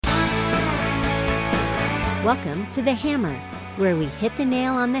Welcome to The Hammer, where we hit the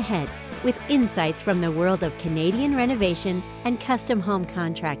nail on the head with insights from the world of Canadian renovation and custom home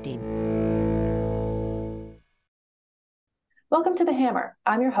contracting. Welcome to The Hammer.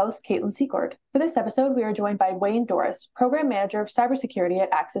 I'm your host, Caitlin Secord. For this episode, we are joined by Wayne Dorris, Program Manager of Cybersecurity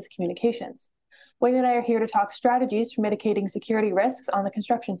at Access Communications. Wayne and I are here to talk strategies for mitigating security risks on the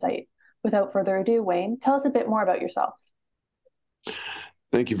construction site. Without further ado, Wayne, tell us a bit more about yourself.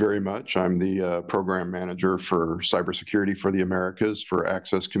 Thank you very much. I'm the Program Manager for Cybersecurity for the Americas for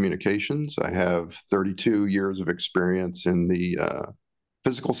Access Communications. I have 32 years of experience in the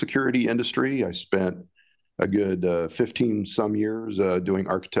physical security industry. I spent a good 15 some years doing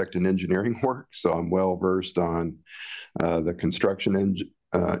architect and engineering work, so I'm well versed on the construction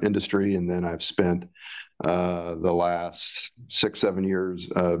industry, and then I've spent the last 6-7 years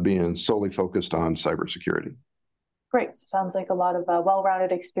being solely focused on cybersecurity. Great. So sounds like a lot of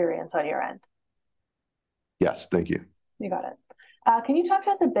well-rounded experience on your end. Yes, thank you. You got it. Can you talk to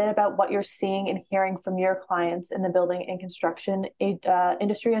us a bit about what you're seeing and hearing from your clients in the building and construction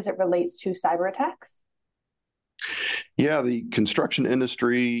industry as it relates to cyber attacks? Yeah, the construction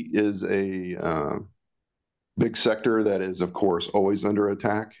industry is a big sector that is, of course, always under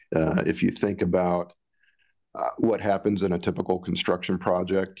attack. If you think about what happens in a typical construction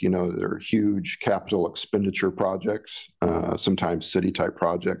project, there are huge capital expenditure projects, sometimes city-type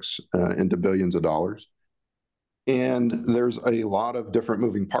projects into billions of dollars. And there's a lot of different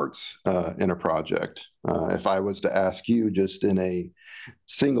moving parts in a project. If I was to ask you, just in a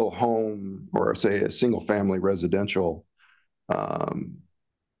single home or say a single family residential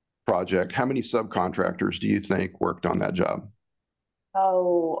project, how many subcontractors do you think worked on that job?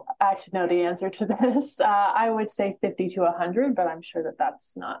 Oh, I should know the answer to this. I would say 50 to 100, but I'm sure that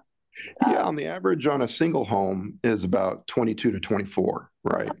that's not. Yeah, on the average on a single home is about 22 to 24,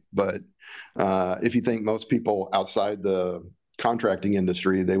 right? But if you think most people outside the contracting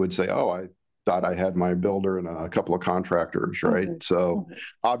industry, they would say, oh, I thought I had my builder and a couple of contractors, right? Mm-hmm. So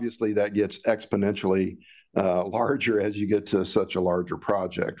obviously that gets exponentially larger as you get to such a larger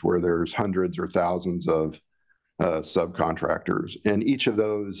project where there's hundreds or thousands of subcontractors. And each of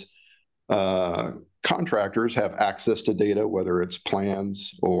those contractors have access to data, whether it's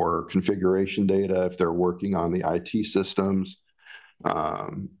plans or configuration data, if they're working on the IT systems.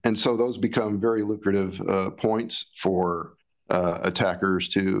 And so those become very lucrative points for attackers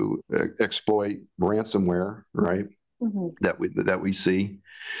to exploit ransomware, right? Mm-hmm. that we see.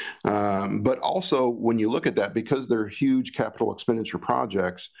 But also, when you look at that, because they're huge capital expenditure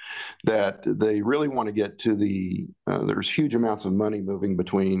projects, that they really want to get to there's huge amounts of money moving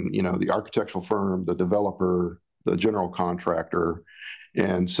between, the architectural firm, the developer, the general contractor.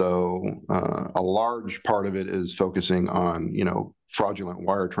 And so a large part of it is focusing on, fraudulent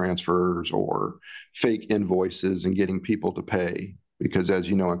wire transfers or fake invoices and getting people to pay. Because as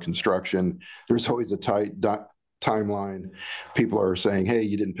you know, in construction, there's always a tight timeline. People are saying, hey,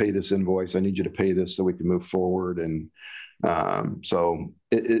 you didn't pay this invoice. I need you to pay this so we can move forward. And so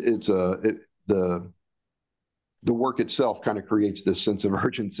the work itself kind of creates this sense of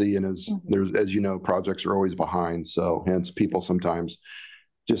urgency. And as you know, projects are always behind. So hence people sometimes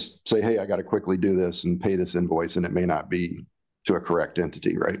just say, hey, I got to quickly do this and pay this invoice. And it may not be to a correct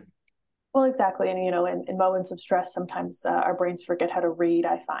entity, right? Well, exactly. And, in moments of stress, sometimes our brains forget how to read,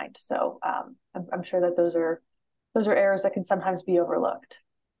 I find. So I'm sure that those are errors that can sometimes be overlooked.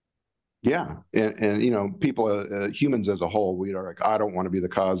 Yeah. And people, humans as a whole, we are like, I don't want to be the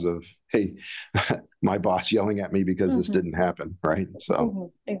cause of, hey, my boss yelling at me because this didn't happen. Right.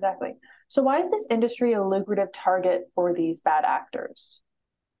 So exactly. So why is this industry a lucrative target for these bad actors?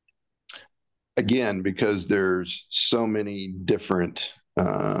 Again, because there's so many different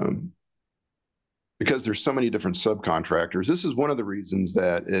subcontractors. This is one of the reasons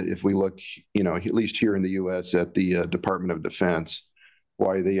that if we look, at least here in the U.S. at the Department of Defense,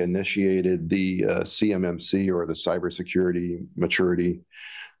 why they initiated the CMMC, or the Cybersecurity Maturity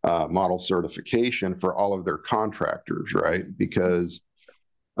Model Certification, for all of their contractors, right? Because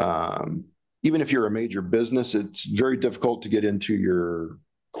even if you're a major business, it's very difficult to get into your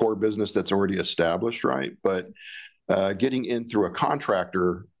core business that's already established, right? But getting in through a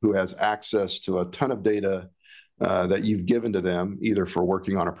contractor who has access to a ton of data that you've given to them, either for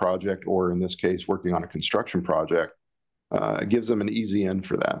working on a project or in this case, working on a construction project, gives them an easy in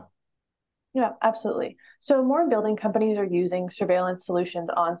for that. Yeah, absolutely. So more building companies are using surveillance solutions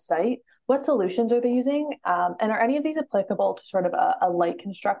on site. What solutions are they using? And are any of these applicable to sort of a light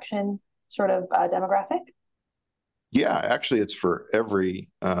construction sort of demographic? Yeah, actually, it's for every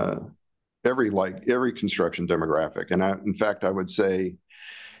construction demographic. And in fact, I would say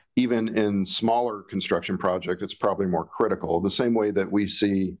even in smaller construction projects, it's probably more critical. The same way that we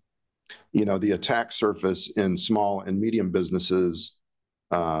see, the attack surface in small and medium businesses,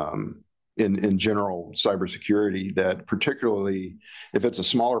 in general cybersecurity, that particularly if it's a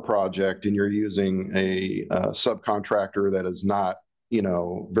smaller project and you're using a subcontractor that is not,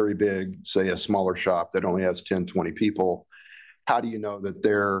 very big, say a smaller shop that only has 10, 20 people, how do you know that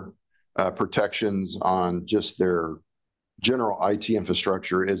their protections on just their general IT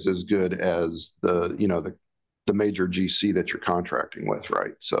infrastructure is as good as the major GC that you're contracting with,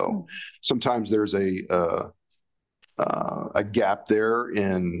 right? So sometimes there's a gap there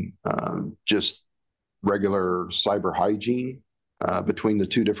in just regular cyber hygiene between the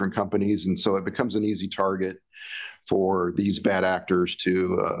two different companies, and so it becomes an easy target for these bad actors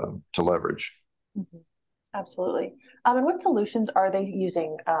to leverage. Mm-hmm. Absolutely. And what solutions are they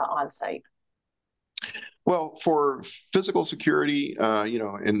using on site? Well, for physical security,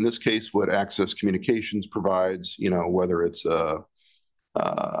 in this case, what Access Communications provides, whether it's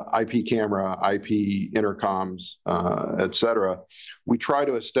IP camera, IP intercoms, et cetera, we try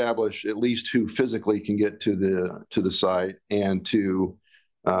to establish at least who physically can get to the site, and to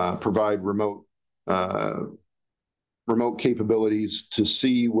provide remote capabilities to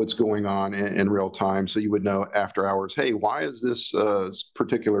see what's going on in real time. So you would know after hours, hey, why is this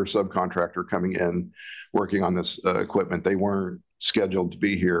particular subcontractor coming in working on this equipment? They weren't scheduled to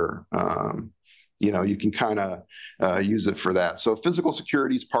be here. You can kind of use it for that. So physical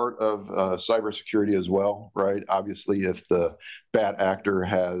security is part of cybersecurity as well, right? Obviously, if the bad actor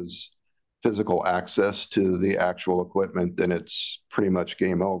has physical access to the actual equipment, then it's pretty much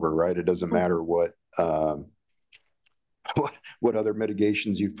game over, right? It doesn't matter what other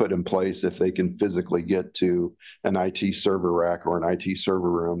mitigations you've put in place. If they can physically get to an IT server rack or an IT server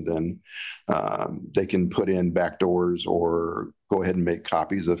room, then they can put in backdoors or go ahead and make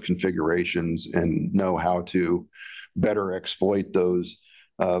copies of configurations and know how to better exploit those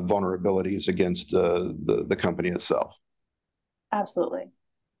vulnerabilities against the company itself. Absolutely.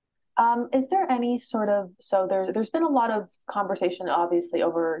 Is there any sort of, so there's been a lot of conversation, obviously,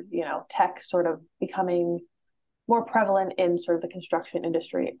 over, tech sort of becoming more prevalent in sort of the construction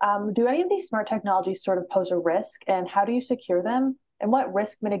industry. Do any of these smart technologies sort of pose a risk, and how do you secure them? And what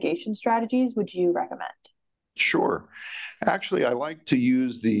risk mitigation strategies would you recommend? Sure. Actually, I like to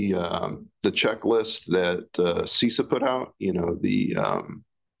use the checklist that CISA put out, the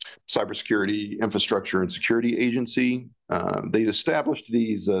Cybersecurity Infrastructure and Security Agency. They established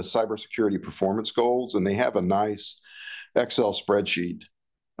these cybersecurity performance goals, and they have a nice Excel spreadsheet,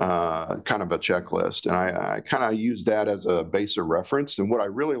 kind of a checklist. And I kind of use that as a base of reference. And what I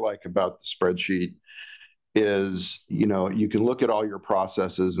really like about the spreadsheet is, you can look at all your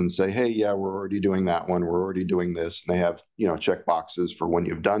processes and say, hey, yeah, we're already doing that one. We're already doing this. And they have, check boxes for when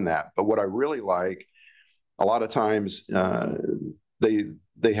you've done that. But what I really like, a lot of times,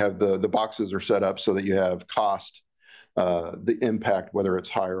 they have the boxes are set up so that you have cost, the impact, whether it's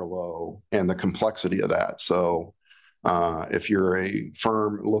high or low, and the complexity of that. So if you're a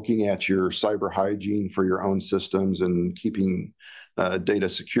firm looking at your cyber hygiene for your own systems and keeping data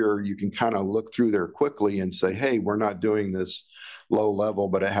secure, you can kind of look through there quickly and say, hey, we're not doing this low level,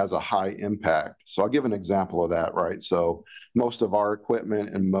 but it has a high impact. So I'll give an example of that, right? So most of our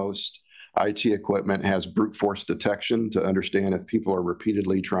equipment and most IT equipment has brute force detection to understand if people are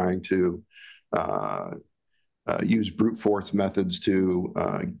repeatedly trying to use brute force methods to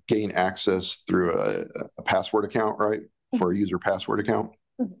gain access through a password account, right? For a user password account.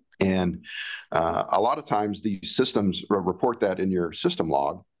 And a lot of times these systems report that in your system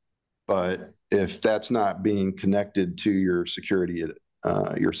log, but if that's not being connected to your security,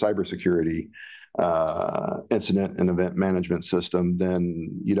 your cybersecurity incident and event management system,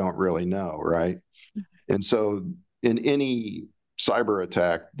 then you don't really know, right? And so in any cyber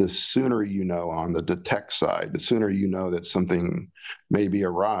attack, the sooner you know on the detect side, the sooner you know that something may be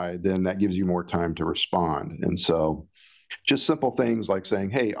awry, then that gives you more time to respond. And so just simple things like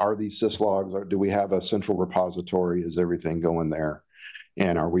saying, hey, are these syslogs, or do we have a central repository? Is everything going there?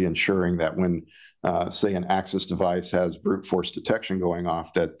 And are we ensuring that when, say, an access device has brute force detection going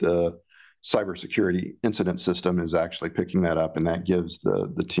off, that the cybersecurity incident system is actually picking that up, and that gives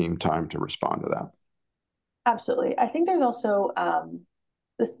the team time to respond to that? Absolutely. I think there's also,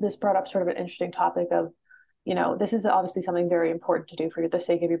 this brought up sort of an interesting topic of, this is obviously something very important to do for the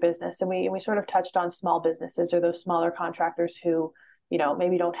sake of your business. And we sort of touched on small businesses, or those smaller contractors who,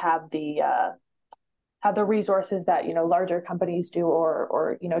 maybe don't have the resources that, larger companies do,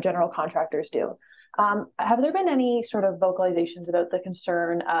 or general contractors do. Have there been any sort of vocalizations about the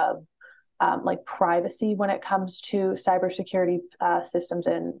concern of like privacy when it comes to cybersecurity systems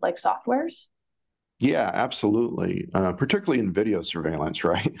and like softwares? Yeah, absolutely. Particularly in video surveillance,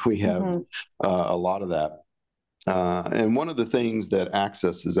 right? We have a lot of that. And one of the things that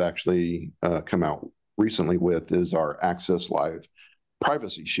Access has actually come out recently with is our Access Live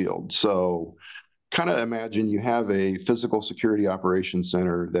Privacy Shield. So kind of imagine you have a physical security operations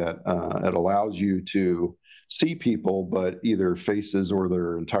center that it allows you to see people, but either faces or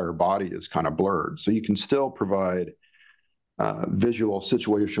their entire body is kind of blurred. So you can still provide visual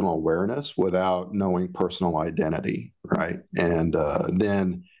situational awareness without knowing personal identity, right? And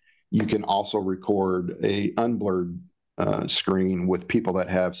then you can also record a unblurred screen with people that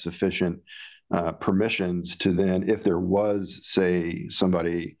have sufficient permissions to then, if there was, say,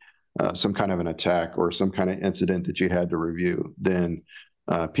 somebody, some kind of an attack or some kind of incident that you had to review, then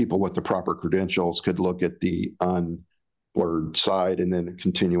people with the proper credentials could look at the unblurred side and then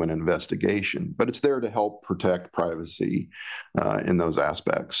continue an investigation. But it's there to help protect privacy in those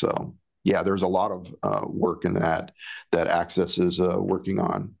aspects. So yeah, there's a lot of work in that Access is working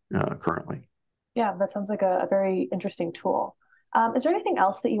on currently. Yeah, that sounds like a very interesting tool. Is there anything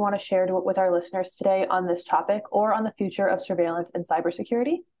else that you want to share with our listeners today on this topic or on the future of surveillance and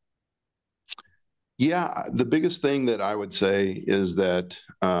cybersecurity? Yeah, the biggest thing that I would say is that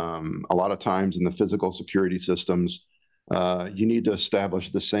a lot of times in the physical security systems, you need to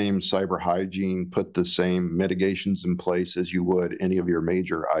establish the same cyber hygiene, put the same mitigations in place as you would any of your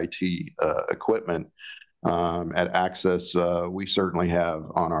major IT equipment. At Access, we certainly have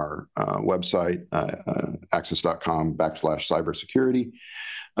on our website, access.com/cybersecurity.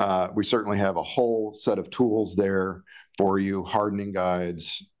 We certainly have a whole set of tools there for you, hardening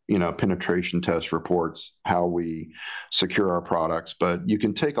guides, penetration test reports, how we secure our products. But you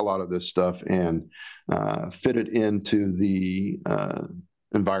can take a lot of this stuff and fit it into the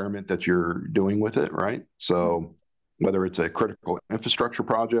environment that you're doing with it, right? So whether it's a critical infrastructure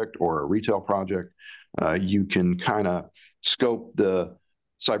project or a retail project, you can kind of scope the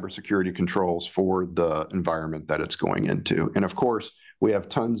cybersecurity controls for the environment that it's going into. And of course, we have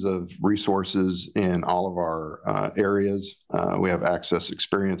tons of resources in all of our areas. We have Access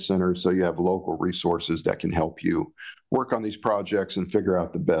Experience Centers, so you have local resources that can help you work on these projects and figure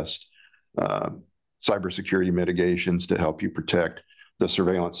out the best cybersecurity mitigations to help you protect the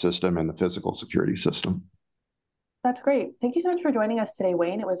surveillance system and the physical security system. That's great. Thank you so much for joining us today,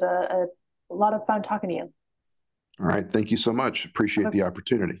 Wayne. It was a lot of fun talking to you. All right. Thank you so much. Appreciate the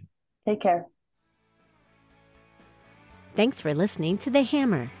opportunity. Take care. Thanks for listening to The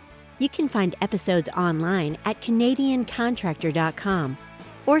Hammer. You can find episodes online at CanadianContractor.com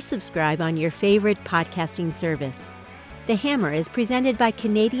or subscribe on your favorite podcasting service. The Hammer is presented by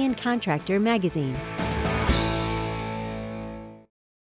Canadian Contractor Magazine.